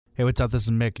Hey, what's up? This is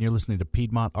Mick, and you're listening to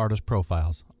Piedmont Artist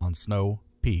Profiles on Snow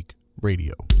Peak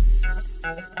Radio.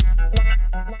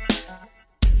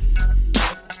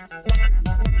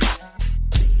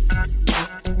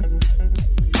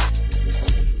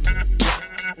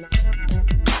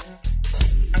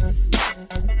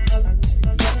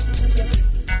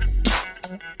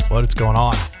 What is going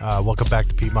on? Welcome back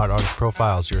to Piedmont Artist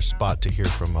Profiles, your spot to hear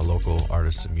from local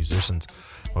artists and musicians.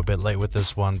 I'm a bit late with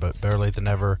this one, but better late than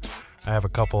never. I have a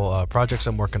couple projects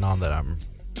I'm working on that I'm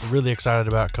really excited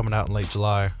about coming out in late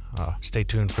July. Stay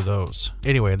tuned for those.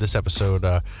 Anyway, in this episode,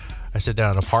 I sit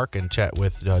down in a park and chat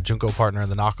with Junco Partner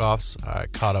and the Knockoffs. I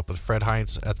caught up with Fred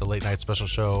Heintz at the late night special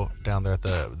show down there at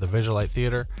the Visualite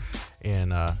Theater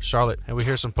in Charlotte. And we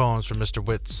hear some poems from Mister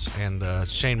Witz and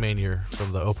Shane Manier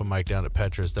from the open mic down at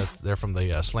Petra's. They're from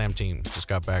the Slam team. Just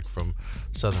got back from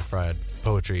Southern Fried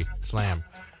Poetry Slam.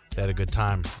 They had a good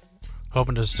time.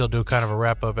 Hoping to still do kind of a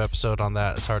wrap-up episode on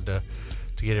that. It's hard to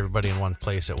get everybody in one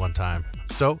place at one time.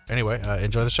 So, anyway,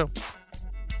 enjoy the show.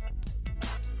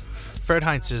 Fred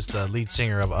Heintz is the lead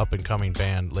singer of up-and-coming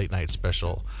band Late Night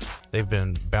Special. They've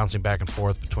been bouncing back and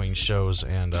forth between shows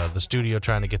and the studio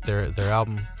trying to get their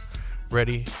album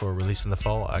ready for release in the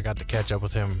fall. I got to catch up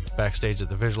with him backstage at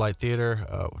the Visualite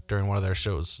Theater during one of their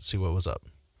shows, see what was up.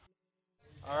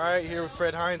 All right, here with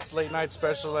Fred Heintz, Late Night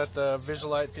Special at the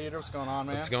Visualite Theater. What's going on,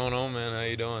 man? What's going on, man? How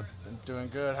you doing? Been doing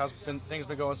good. How's things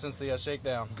been going since the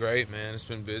shakedown? Great, man. It's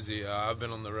been busy. I've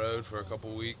been on the road for a couple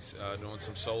weeks doing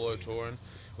some solo touring.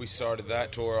 We started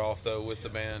that tour off, though, with the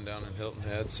band down in Hilton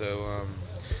Head. So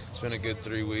it's been a good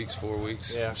 4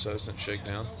 weeks or so since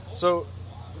shakedown. So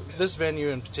this venue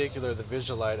in particular, the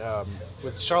Visualite,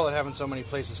 with Charlotte having so many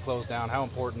places closed down, how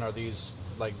important are these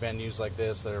like venues like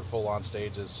this that are full-on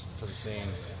stages to the scene?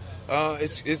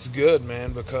 It's good,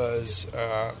 man, because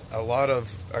a lot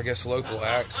of, I guess, local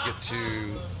acts get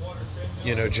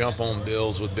to, jump on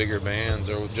bills with bigger bands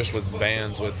or just with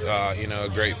bands with,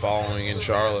 a great following in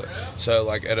Charlotte. So,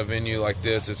 like, at a venue like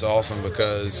this, it's awesome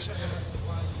because,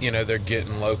 they're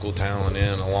getting local talent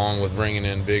in along with bringing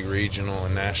in big regional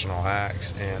and national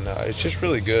acts, and it's just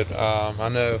really good. I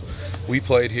know we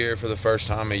played here for the first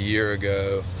time a year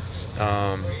ago.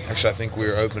 Actually, I think we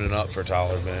were opening up for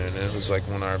Tyler Boone, and it was like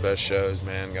one of our best shows,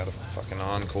 man. Got a fucking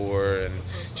encore and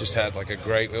just had like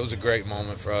it was a great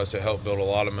moment for us. It helped build a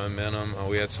lot of momentum.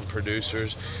 We had some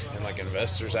producers and like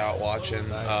investors out watching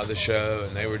the show,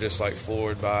 and they were just like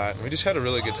floored by it. And we just had a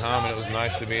really good time, and it was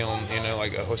nice to be on,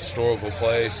 like a historical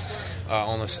place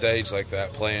on a stage like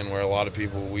that, playing where a lot of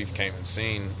people we've came and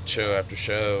seen show after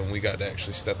show, and we got to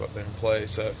actually step up there and play.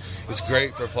 So it's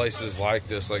great for places like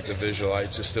this, like the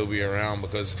Visualite, to still be around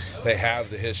because they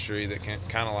have the history that can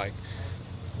kind of like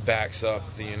backs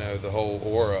up the the whole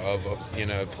aura of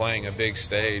playing a big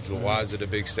stage. Well, why is it a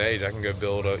big stage? I can go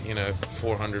build a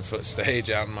 400-foot stage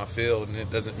out in my field, and it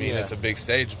doesn't mean it's a big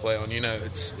stage to play on.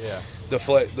 It's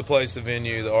the place, the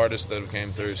venue, the artists that have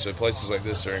came through. So places like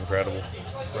this are incredible.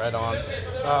 Right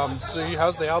on. So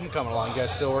how's the album coming along? You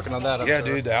guys still working on that? I'm sure.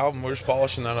 Dude, the album, we're just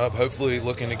polishing that up. Hopefully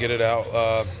looking to get it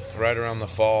out right around the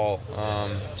fall,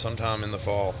 sometime in the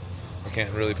fall. I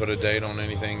can't really put a date on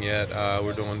anything yet.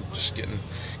 We're just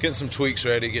getting some tweaks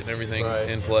ready, getting everything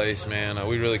in place, man.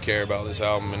 We really care about this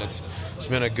album, and it's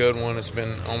been a good one. It's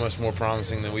been almost more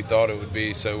promising than we thought it would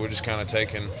be. So we're just kind of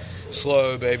taking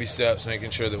slow baby steps, making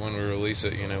sure that when we release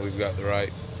it, we've got the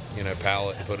right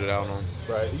palette to put it out on.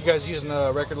 Right. You guys using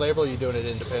a record label, or are you doing it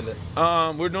independent?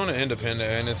 We're doing it independent,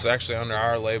 and it's actually under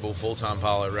our label, Full Time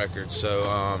Pilot Records.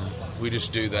 So we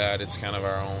just do that. It's kind of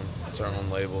our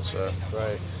own label. So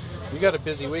right. You got a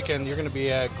busy weekend. You're going to be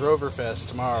at Grover Fest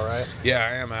tomorrow, right? Yeah,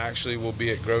 I am. I actually will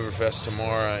be at Grover Fest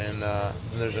tomorrow, and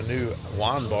there's a new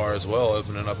wine bar as well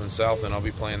opening up in South, and I'll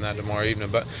be playing that tomorrow evening.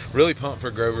 But really pumped for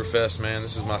Grover Fest, man.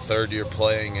 This is my third year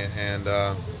playing it, and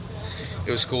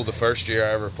it was cool. The first year I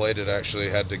ever played it, actually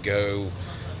had to go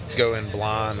in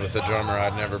blind with a drummer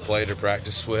I'd never played or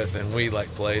practiced with, and we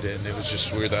played it, and it was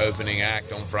just, we were the opening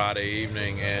act on Friday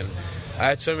evening, and I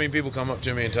had so many people come up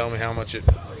to me and tell me how much it,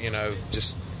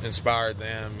 just inspired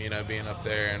them, being up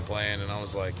there and playing, and I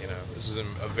was like, this is a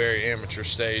very amateur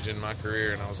stage in my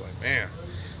career, and I was like, man,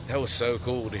 that was so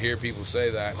cool to hear people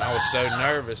say that, and I was so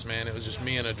nervous, man. It was just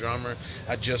me and a drummer.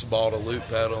 I just bought a loop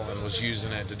pedal and was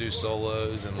using it to do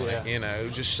solos, and it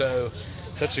was just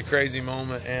such a crazy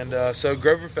moment, and so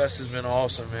Grover Fest has been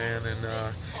awesome, man,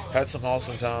 and had some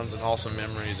awesome times and awesome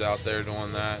memories out there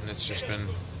doing that, and it's just been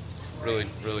really,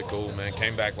 really cool, man.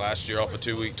 Came back last year off a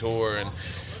 2-week tour and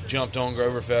jumped on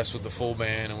Grover Fest with the full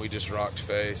band, and we just rocked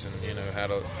face and had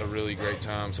a really great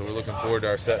time. So we're looking forward to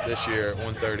our set this year at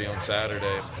 1:30 on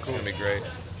Saturday. It's gonna be great.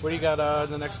 What do you got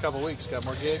in the next couple weeks? Got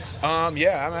more gigs?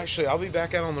 Yeah, I'll be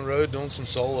back out on the road doing some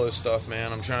solo stuff,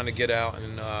 man. I'm trying to get out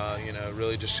and,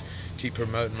 really just keep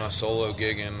promoting my solo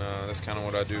gigging. That's kind of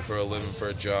what I do for a living, for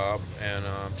a job. And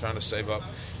I'm trying to save up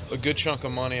a good chunk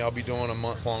of money. I'll be doing a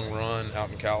month-long run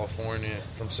out in California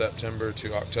from September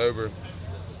to October.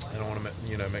 And I want to,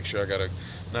 make sure I got a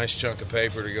nice chunk of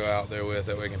paper to go out there with,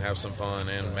 that we can have some fun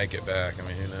and make it back. I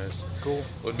mean, who knows? Cool.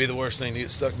 Wouldn't be the worst thing to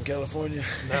get stuck in California.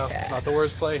 No, it's not the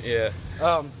worst place. Yeah.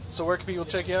 So where can people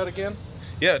check you out again?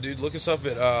 Yeah, dude, look us up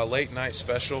at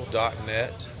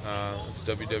latenightspecial.net. It's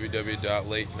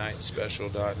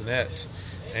www.latenightspecial.net.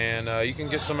 And you can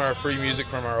get some of our free music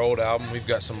from our old album. We've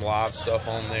got some live stuff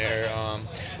on there.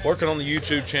 Working on the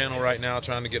YouTube channel right now,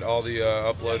 trying to get all the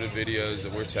uploaded videos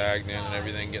that we're tagged in and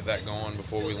everything, get that going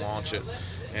before we launch it.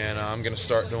 And I'm going to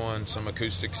start doing some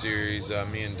acoustic series,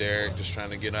 me and Derek, just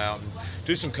trying to get out and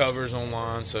do some covers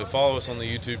online. So follow us on the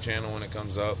YouTube channel when it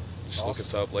comes up. Just look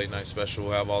us up, Late Night Special.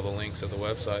 We'll have all the links at the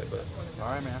website. But all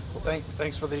right, man. Well,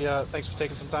 thanks for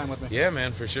taking some time with me. Yeah,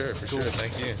 man, for sure.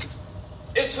 Thank you.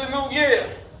 It's a new year.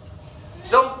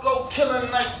 Don't go killing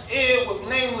night's ear with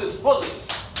nameless bullets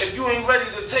if you ain't ready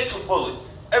to take a bullet.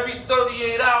 Every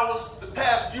 38 hours, the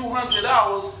past few hundred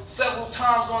hours, several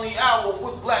times on the hour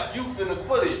with black youth in the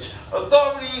footage.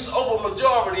 Authorities over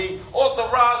majority,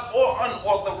 authorized or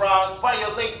unauthorized,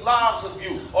 violate lives of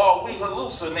you, or are we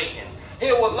hallucinating?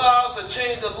 Here with lives a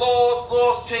change of laws,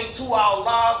 laws change to our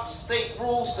lives, state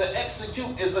rules to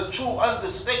execute is a true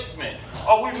understatement.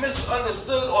 Are we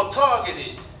misunderstood or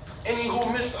targeted? Any who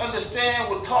misunderstand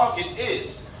what target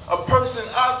is. A person,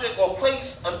 object, or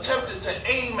place attempted to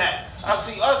aim at. I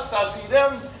see us, I see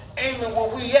them, aiming where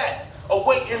we at.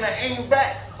 Awaken and aim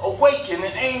back. Awaken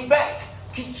and aim back.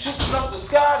 Keep shooting up the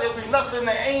sky, there'll be nothing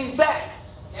to aim back.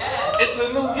 Yeah. It's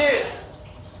a new year.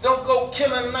 Don't go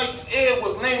killing night's ear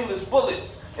with nameless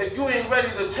bullets if you ain't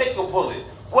ready to take a bullet.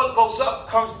 What goes up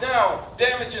comes down.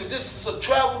 Damage and distance of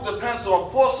travel depends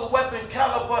on force of weapon,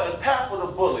 caliber, and path of the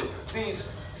bullet. These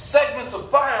segments of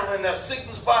firing that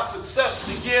signify success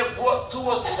the year brought to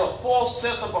us is a false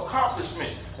sense of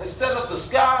accomplishment. Instead of the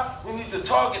sky, we need to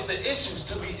target the issues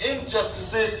to be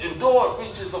injustices endured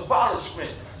reaches abolishment.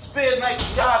 Spare night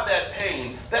sky that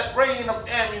pain, that rain of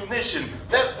ammunition,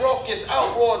 that raucous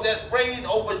outroar that rain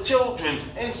over children,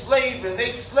 enslaving,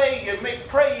 they slay and make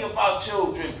prey of our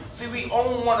children. See, we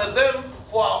own one of them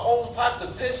for our own pot to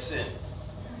piss in.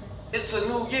 It's a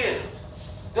new year.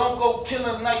 Don't go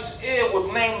killing night's ear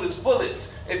with nameless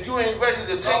bullets if you ain't ready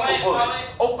to take a bullet.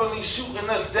 Openly shooting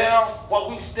us down while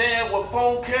we stand with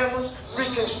phone cameras,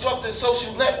 reconstructing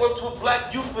social networks with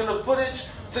black youth in the footage,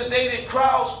 sedated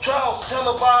crowds, trials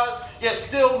televised, yet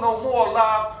still no more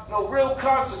alive, no real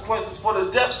consequences for the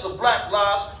deaths of black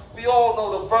lives. We all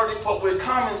know the verdict, but with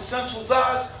common sensual's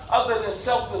eyes, other than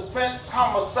self-defense,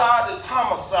 homicide is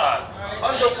homicide.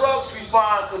 Under rugs we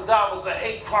find cadavers of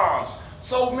hate crimes.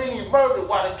 So many murdered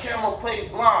while the camera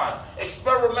played blind.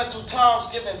 Experimental times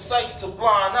giving sight to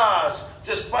blind eyes.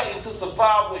 Just fighting to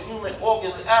survive with human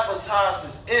organs advertised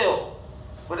as ill.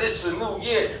 But it's a new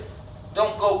year.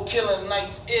 Don't go killing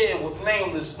night's ear with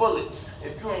nameless bullets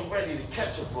if you ain't ready to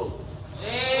catch a bullet.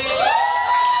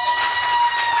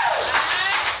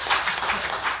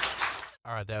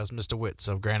 All right, that was Mister Witz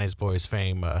of Granny's Boys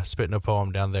fame, spitting a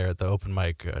poem down there at the open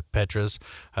mic at Petra's.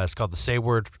 It's called the Say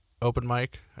Word Open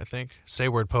Mic, I think. Say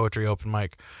Word Poetry Open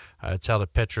Mic. It's held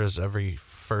at Petra's every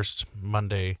first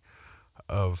Monday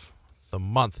of the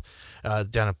month,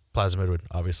 down at Plaza Midwood,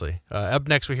 obviously. Up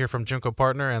next, we hear from Junco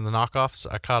Partner and the Knockoffs.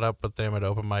 I caught up with them at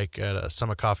open mic at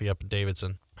Summit Coffee up in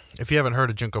Davidson. If you haven't heard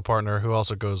of Junco Partner, who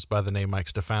also goes by the name Mike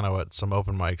Stefano at some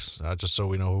open mics, just so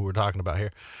we know who we're talking about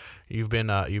here, you've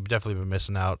definitely been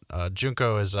missing out.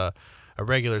 Junco is a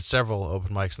regular at several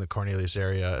open mics in the Cornelius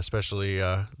area, especially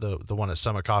the one at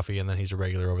Summit Coffee, and then he's a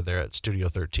regular over there at Studio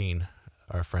 13,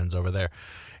 our friends over there.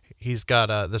 He's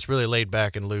got this really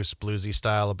laid-back and loose bluesy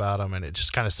style about him, and it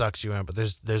just kind of sucks you in. But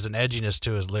there's an edginess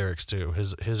to his lyrics too.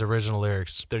 His original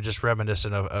lyrics, they're just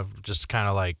reminiscent of just kind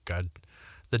of like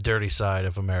the dirty side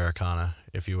of Americana,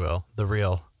 if you will, the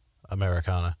real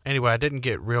Americana. Anyway, I didn't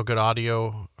get real good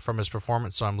audio from his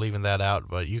performance, so I'm leaving that out.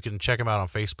 But you can check him out on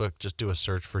Facebook. Just do a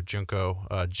search for Junco,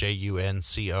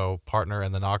 Junco Partner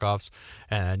and the Knockoffs,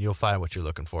 and you'll find what you're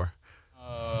looking for.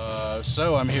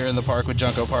 So I'm here in the park with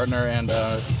Junco Partner and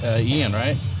Ian,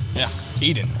 right? Yeah,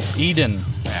 Eden.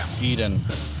 Yeah, Eden.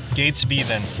 Gates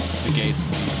Beathen. The Gates.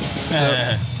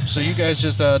 So you guys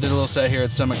just did a little set here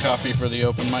at Summit Coffee for the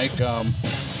open mic.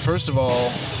 First of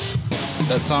all,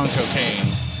 that song "Cocaine,"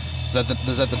 is that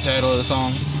the title of the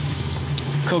song?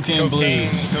 Cocaine Blues.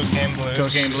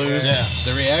 Cocaine Blues.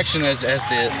 Yeah. The reaction as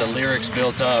the lyrics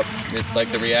built up,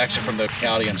 like the reaction from the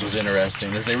audience was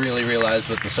interesting, as they really realized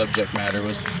what the subject matter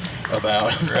was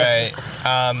about. Right.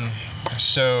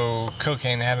 So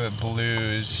Cocaine Habit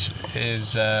Blues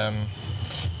is,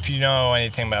 if you know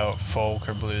anything about folk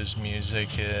or blues music,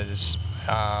 is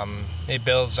it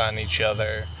builds on each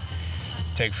other.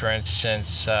 Take for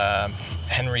instance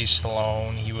Henry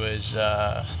Stallone. He was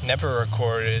never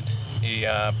recorded. He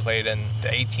played in the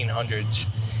 1800s,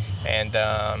 and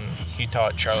he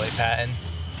taught Charlie Patton.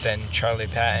 Then Charlie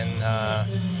Patton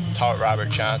taught Robert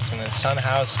Johnson. And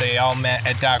somehow they all met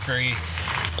at Dockery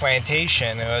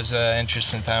Plantation. It was an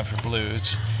interesting time for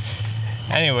blues.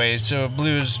 Anyway, so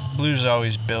blues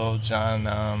always builds on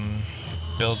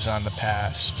the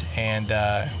past, and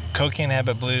Cocaine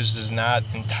Habit Blues is not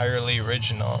entirely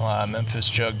original. Memphis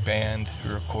Jug Band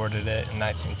recorded it in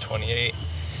 1928.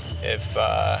 If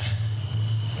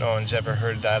no one's ever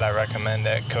heard that, I recommend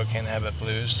it. Cocaine Habit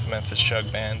Blues, Memphis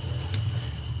Jug Band.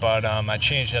 But I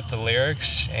changed up the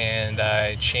lyrics, and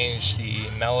I changed the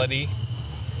melody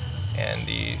and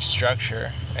the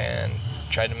structure, and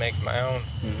tried to make it my own.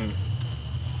 Mm-hmm.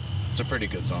 It's a pretty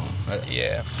good song.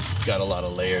 Yeah. It's got a lot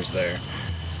of layers there.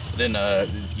 Then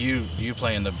you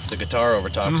playing the guitar over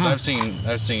top, because I've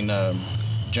seen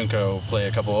Junco play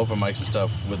a couple open mics and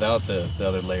stuff without the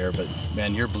other layer, but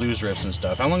man, your blues riffs and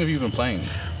stuff. How long have you been playing?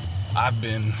 I've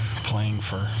been playing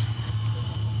for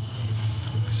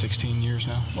 16 years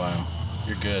now. Wow,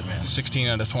 you're good, man. 16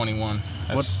 out of 21.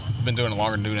 I've been doing it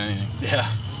longer than doing anything. Yeah.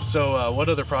 So what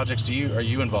other projects are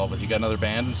you involved with? You got another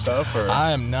band and stuff? Or?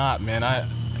 I am not, man. I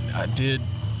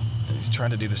was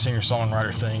trying to do the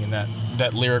singer-songwriter thing, and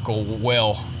that lyrical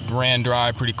well ran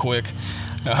dry pretty quick.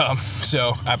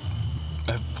 So I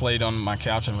played on my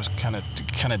couch and was kind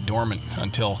of dormant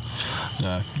until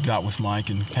got with Mike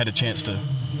and had a chance to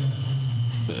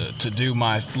do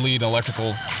my lead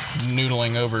electrical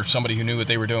noodling over somebody who knew what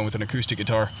they were doing with an acoustic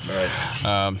guitar. Right.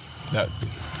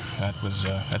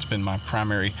 That's been my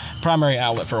primary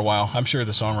outlet for a while. I'm sure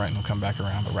the songwriting will come back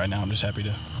around, but right now I'm just happy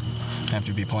to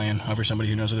be playing over somebody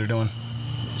who knows what they're doing.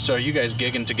 So are you guys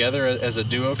gigging together as a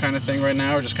duo kind of thing right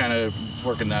now, or just kind of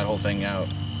working that whole thing out?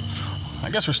 I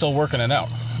guess we're still working it out.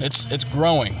 It's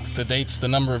growing. The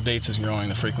number of dates is growing.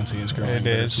 The frequency is growing.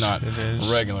 It's not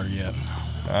regular yet.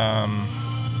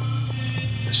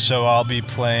 So I'll be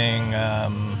playing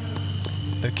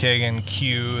the Keg and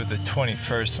Q the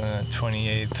 21st and the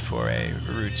 28th for a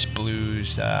Roots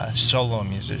Blues solo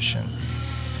musician,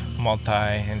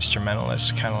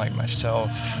 multi-instrumentalist, kind of like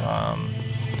myself.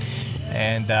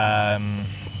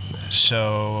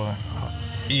 So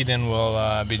Eden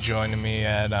will be joining me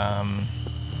at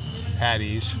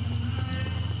Hattie's,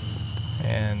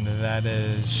 and that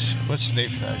is, what's the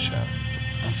date for that show?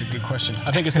 That's a good question.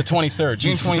 I think it's the 23rd,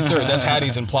 June 23rd. That's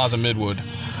Hattie's in Plaza Midwood.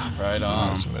 Right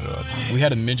on. We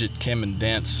had a midget come and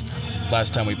dance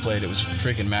last time we played. It was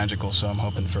freaking magical, so I'm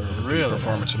hoping for a repeat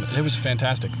performance. It was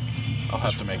fantastic. I'll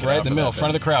have to make it right in the middle,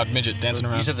 front of the crowd, midget dancing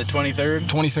around. You said the 23rd?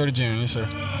 23rd of June, yes, sir.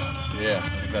 Yeah, I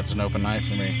think that's an open night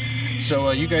for me.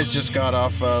 So you guys just got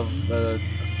off of,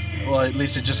 well, at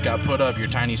least it just got put up, your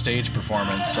tiny stage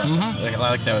performance. I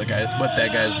like that guy, what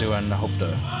that guy's doing. I hope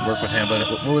to work with him. But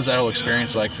what was that whole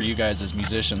experience like for you guys as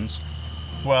musicians?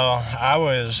 Well, I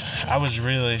was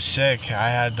really sick. I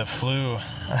had the flu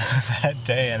that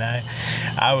day, and I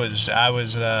was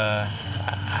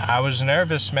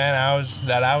nervous, man. I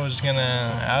was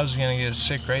gonna get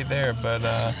sick right there. But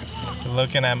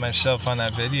looking at myself on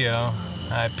that video,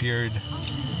 I appeared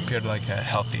like a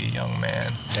healthy young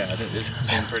man. Yeah, it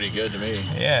seemed pretty good to me.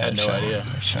 Yeah, I had no idea.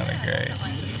 It sounded great.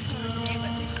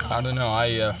 I don't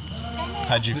know.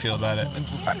 How'd you feel about it?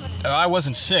 I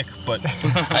wasn't sick, but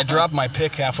I dropped my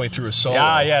pick halfway through a solo.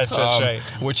 Yes, that's right.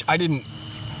 Which I didn't.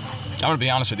 I'm gonna be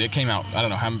honest with you. It came out, I don't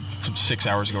know, 6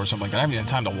 hours ago or something like that. I haven't even had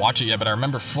time to watch it yet, but I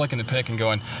remember flicking the pick and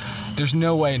going, "There's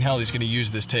no way in hell he's gonna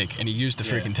use this take," and he used the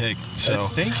freaking take. So I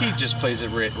think he just plays it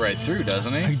right through,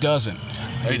 doesn't he? He doesn't.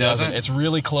 He doesn't. It's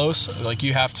really close. Like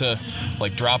you have to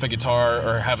drop a guitar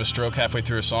or have a stroke halfway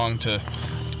through a song to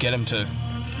get him to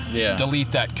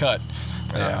delete that cut.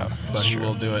 But he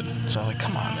will do it. So I was like,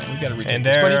 come on, man, we got to retake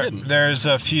this. But he didn't. There's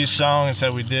a few songs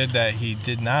that we did that he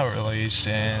did not release,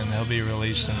 and he'll be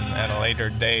releasing at a later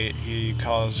date. He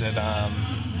calls it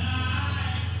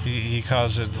he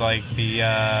calls it like the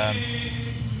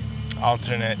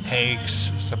alternate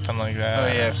takes, something like that. Oh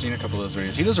yeah, I've seen a couple of those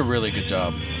videos. He does a really good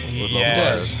job. He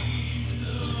does.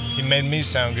 He made me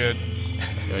sound good.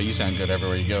 Yeah, you sound good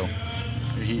everywhere you go.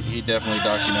 He definitely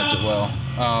documents it well.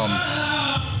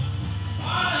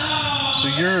 So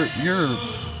you're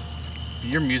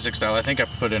your music style, I think I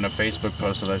put in a Facebook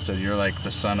post that I said you're like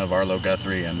the son of Arlo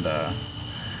Guthrie and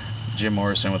Jim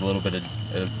Morrison with a little bit of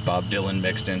Bob Dylan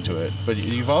mixed into it. But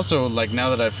you've also, like, now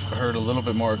that I've heard a little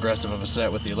bit more aggressive of a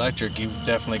set with the electric, you've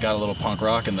definitely got a little punk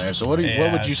rock in there. So what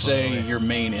would you say your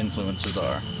main influences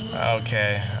are?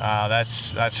 Okay,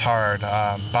 that's hard.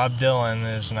 Bob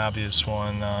Dylan is an obvious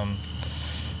one.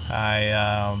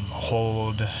 I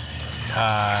hold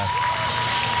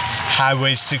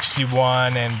Highway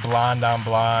 61 and Blonde on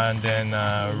Blonde and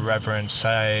Reverence.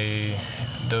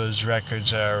 Those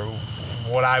records are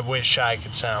what I wish I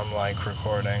could sound like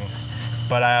recording.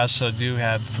 But I also do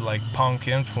have like punk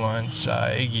influence.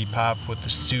 Iggy Pop with the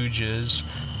Stooges.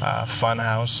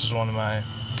 Funhouse is one of my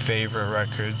favorite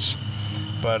records.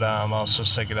 But also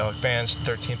psychedelic bands,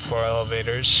 13th Floor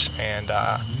Elevators, and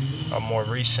a more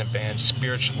recent band,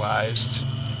 Spiritualized.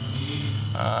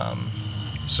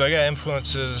 So I got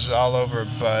influences all over,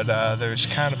 but there's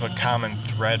kind of a common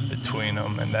thread between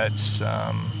them, and that's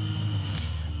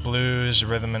blues,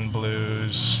 rhythm and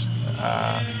blues,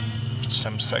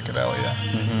 some psychedelia.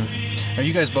 Mm-hmm. Are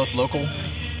you guys both local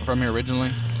from here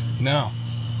originally? No.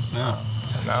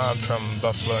 No, I'm from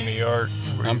Buffalo, New York.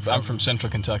 I'm from Central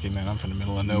Kentucky, man. I'm from the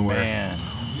middle of nowhere. Man.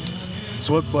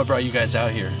 So what brought you guys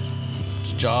out here?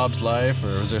 Just jobs, life,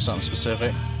 or was there something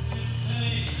specific?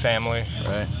 Family.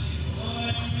 Right.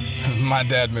 My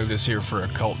dad moved us here for a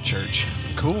cult church.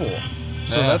 Cool.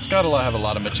 So Yeah. that's got to have a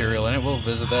lot of material in it. We'll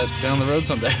visit that down the road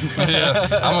someday. Yeah,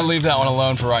 I'm gonna leave that one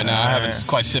alone for right now. I haven't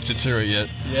quite sifted through it yet.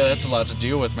 Yeah, that's a lot to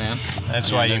deal with, man.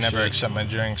 That's why you never accept my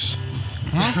drinks.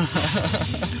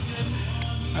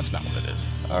 That's not what it is.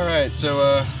 All right,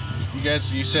 so you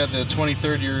guys, you said the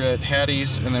 23rd you're at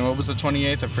Hattie's, and then what was the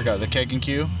 28th? I forgot, the Keg and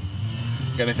Q?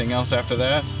 Got anything else after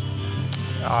that?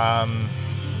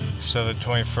 So the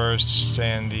 21st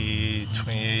and the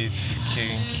 28th,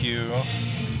 Keg and Q.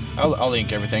 I'll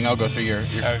link everything. I'll go through your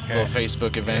little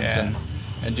Facebook events and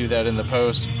do that in the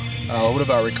post. What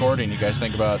about recording? You guys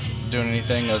think about doing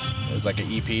anything as like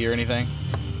an EP or anything?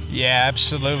 Yeah,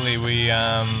 absolutely. We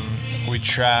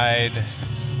tried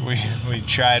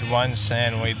once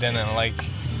and we didn't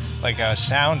like how it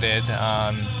sounded.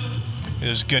 It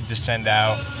was good to send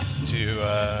out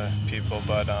to people,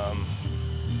 but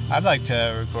I'd like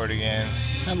to record again.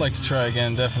 I'd like to try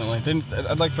again, definitely. Then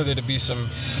I'd like for there to be some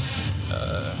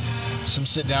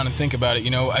sit down and think about it. You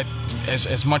know,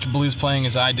 as much blues playing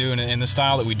as I do, and in the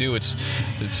style that we do, it's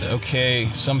okay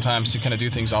sometimes to kind of do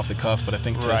things off the cuff. But I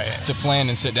think to plan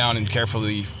and sit down and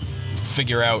carefully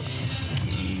figure out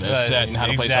a set and how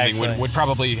to play something would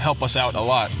probably help us out a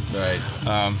lot. Right.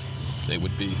 It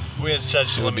would be. We had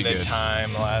such It would be limited good.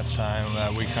 time last time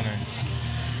that we couldn't.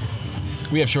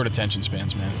 We have short attention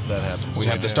spans, man. That happens.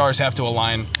 The stars have to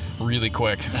align really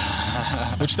quick,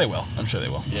 which they will. I'm sure they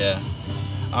will. Yeah.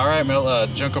 All right, Mel.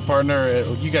 Junco Partner.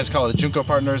 You guys call it the Junco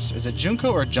Partners. Is it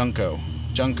Junco or Junco?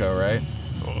 Junco, right?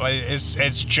 Well, it's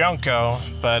Junco,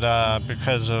 but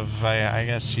because of I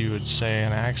guess you would say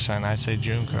an accent, I say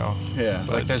Junco. Yeah.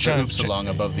 But Like there's an oops along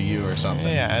above the U or something.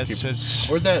 Yeah, it's.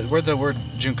 Where'd the word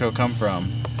Junco come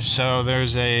from? So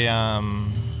there's a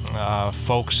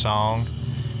folk song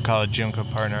called Junco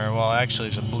Partner. Well, actually,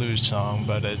 it's a blues song,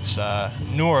 but it's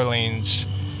New Orleans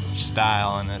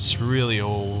style, and it's really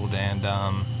old. And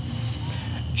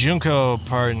Junco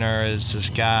Partner is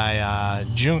this guy.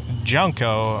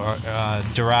 Junco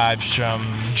derives from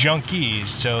junkies,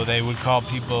 so they would call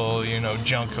people,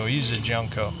 Junco. He's a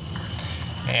Junco,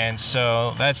 and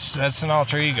so that's an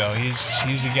alter ego.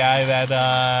 He's a guy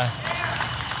that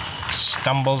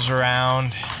stumbles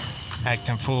around,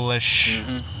 acting foolish.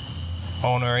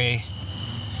 Ornery,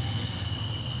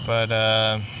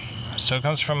 but so it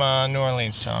comes from a New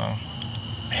Orleans song.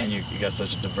 Man, you got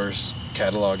such a diverse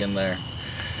catalog in there.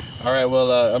 All right,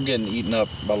 well, I'm getting eaten up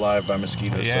alive by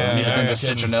mosquitoes, so I need to bring the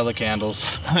citronella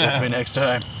candles with me next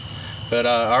time. But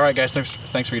all right, guys,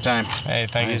 thanks for your time. Hey,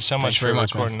 thank you so much for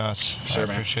recording us. Sure,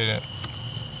 man. Appreciate it.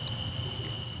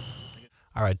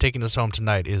 All right, taking us home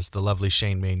tonight is the lovely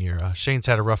Shane Manier. Shane's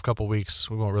had a rough couple weeks.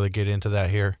 We won't really get into that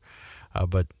here.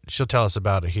 But she'll tell us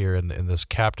about it here in this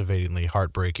captivatingly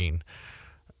heartbreaking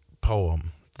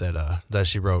poem that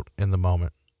she wrote in the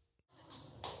moment.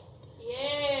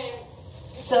 Yeah.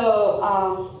 So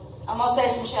I'm gonna say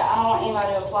some shit. I don't want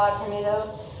anybody to applaud for me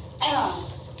though,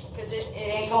 because it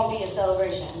ain't gonna be a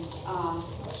celebration.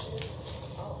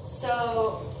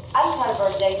 So I just had a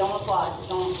birthday. Don't applaud.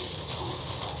 Don't.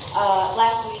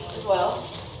 Last week as well,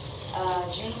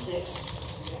 June 6th.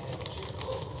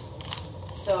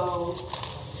 So,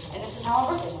 and this is how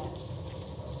my birthday went.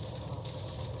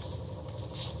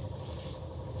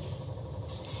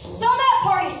 So I'm at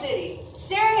Party City,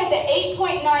 staring at the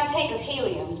 8.9 tank of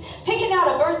helium, picking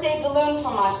out a birthday balloon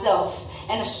for myself,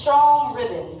 and a strong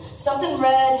ribbon, something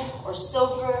red or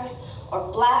silver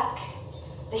or black.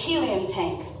 The helium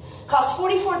tank cost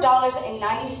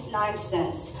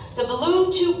 $44.99. The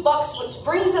balloon $2, which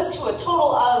brings us to a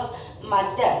total of my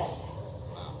death.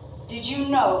 Did you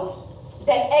know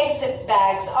that exit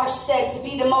bags are said to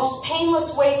be the most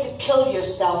painless way to kill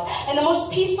yourself and the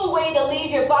most peaceful way to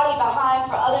leave your body behind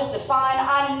for others to find?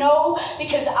 I know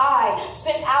because I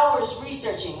spent hours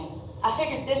researching it. I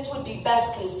figured this would be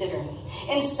best considering.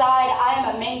 Inside, I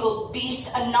am a mangled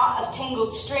beast, a knot of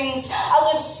tangled strings. I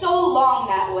lived so long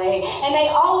that way, and they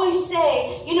always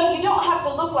say, you know, you don't have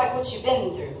to look like what you've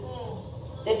been through.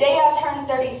 The day I turned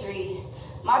 33,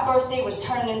 my birthday was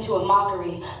turned into a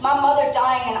mockery. My mother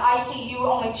dying in ICU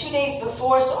only 2 days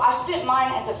before, so I spent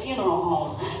mine at the funeral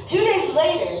home. 2 days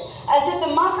later, as if the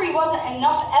mockery wasn't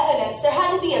enough evidence, there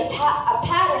had to be a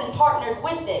pattern partnered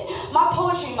with it. My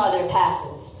poetry mother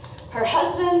passes. Her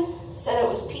husband said it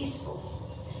was peaceful.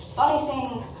 Funny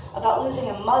thing about losing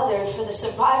a mother, for the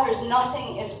survivors,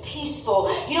 nothing is peaceful.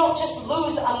 You don't just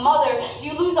lose a mother,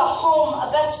 you lose a home,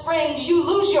 a best friend, you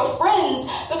lose your friends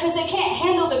because they can't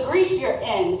handle the grief you're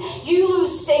in. You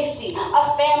lose safety, a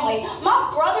family. My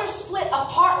brother split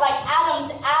apart like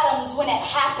atoms when it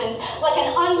happened, like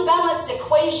an unbalanced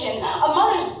equation. A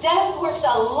mother's death works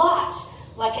a lot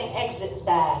like an exit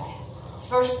bag.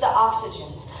 First, the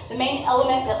oxygen. The main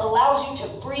element that allows you to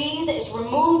breathe is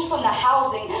removed from the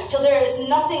housing till there is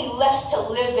nothing left to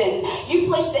live in. You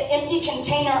place the empty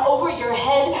container over your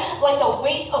head like the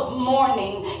weight of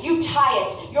mourning. You tie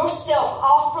it yourself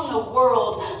off from the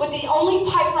world with the only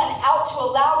pipeline out to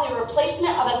allow the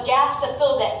replacement of a gas to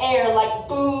fill the air, like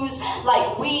booze,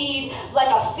 like weed, like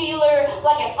a feeler,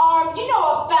 like an arm. You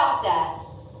know about that.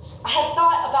 I had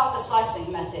thought about the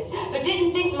slicing method, but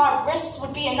didn't think my wrists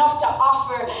would be enough to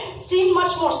offer. Seemed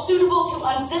much more suitable to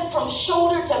unzip from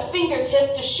shoulder to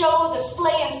fingertip to show the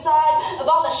splay inside of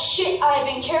all the shit I had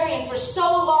been carrying for so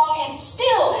long, and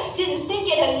still didn't think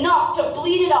it enough to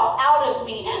bleed it all out of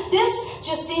me. This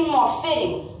just seemed more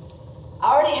fitting.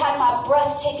 I already had my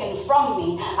breath taken from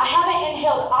me. I haven't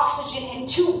inhaled oxygen in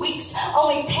 2 weeks,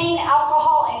 only pain,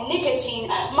 alcohol, and nicotine.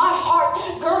 My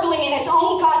heart gurgling in its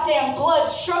own goddamn blood,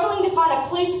 struggling to find a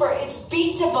place for its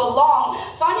beat to belong.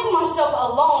 Finding myself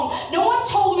alone. No one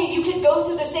told me you could go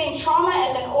through the same trauma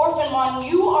as an orphan when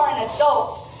you are an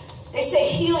adult. They say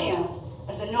helium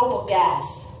is a noble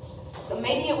gas. So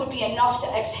maybe it would be enough to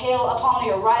exhale upon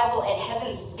the arrival at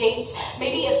heaven's gates.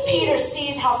 Maybe if Peter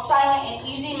sees how silent and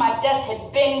easy my death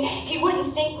had been, he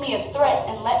wouldn't think me a threat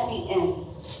and let me in.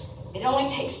 It only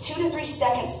takes 2 to 3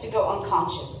 seconds to go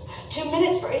unconscious. 2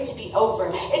 minutes for it to be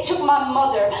over. It took my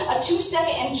mother a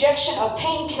 2-second injection of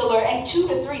painkiller, and 2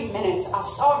 to 3 minutes I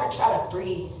saw her try to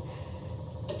breathe.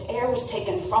 But the air was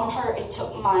taken from her, it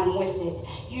took mine with it.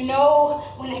 You know,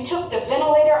 when they took the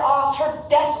ventilator off, her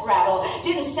death rattle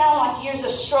didn't sound like years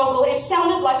of struggle. It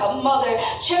sounded like a mother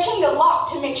checking the lock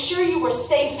to make sure you were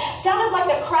safe. Sounded like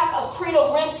the crack of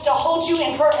cradle ribs to hold you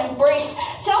in her embrace.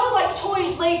 Sounded like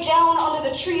toys laid down under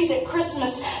the trees at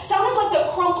Christmas. Sounded like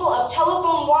the crumple of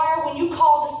telephone wire when you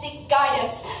called to seek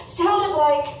guidance. Sounded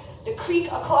like the creak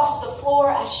across the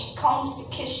floor as she comes to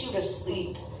kiss you to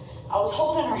sleep. I was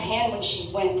holding her hand when she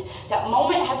went. That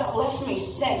moment hasn't left me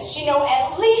since. You know,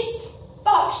 at least,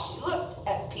 fuck, she looked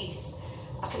at peace.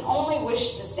 I can only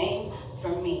wish the same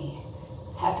for me.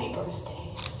 Happy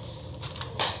birthday.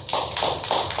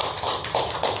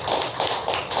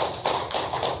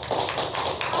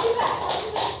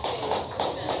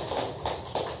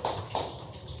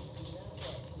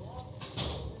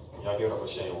 Y'all give it up for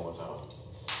Shane one more time.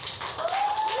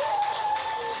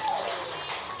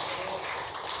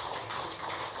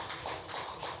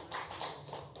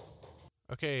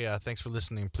 Okay, thanks for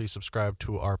listening. Please subscribe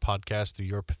to our podcast through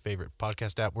your favorite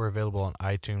podcast app. We're available on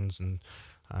iTunes and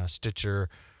Stitcher,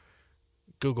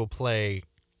 Google Play,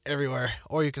 everywhere.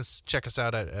 Or you can check us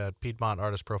out at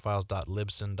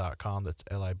PiedmontArtistProfiles.libsyn.com. That's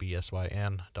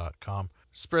LIBSYN.com.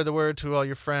 Spread the word to all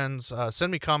your friends.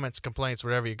 Send me comments, complaints,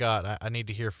 whatever you got. I need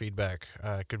to hear feedback.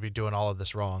 I could be doing all of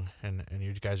this wrong, and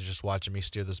you guys are just watching me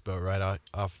steer this boat right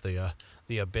off the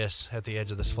abyss at the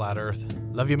edge of this flat earth.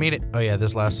 Love you, mean it. Oh yeah,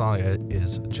 this last song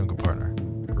is Junco Partner.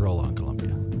 Roll on,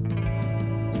 Columbia.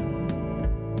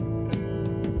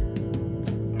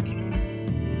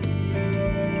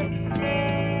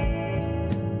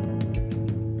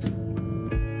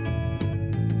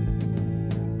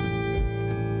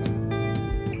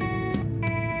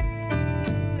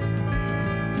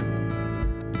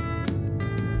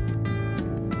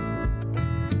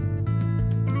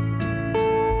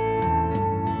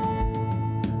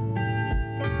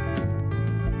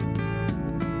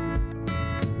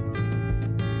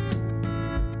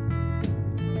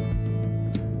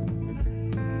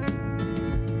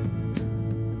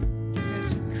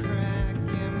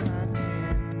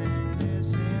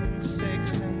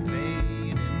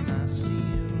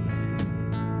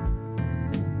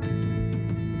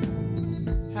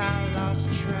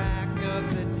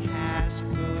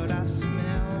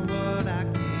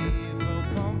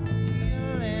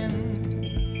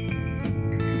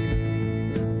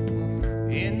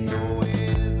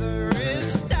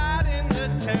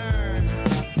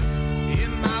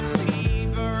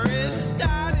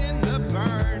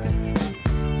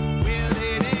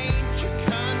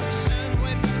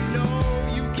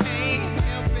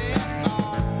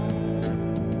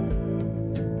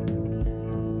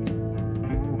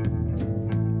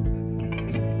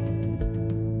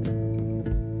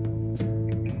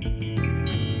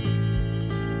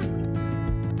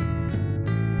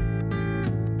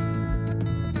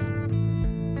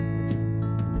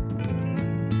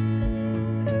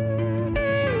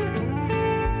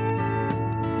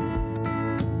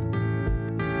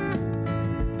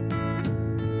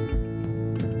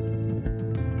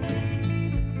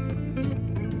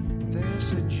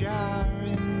 jar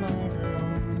in my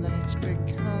room that's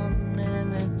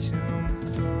becoming a tomb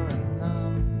for a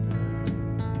number.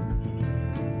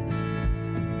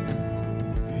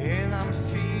 And I'm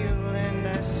feeling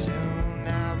a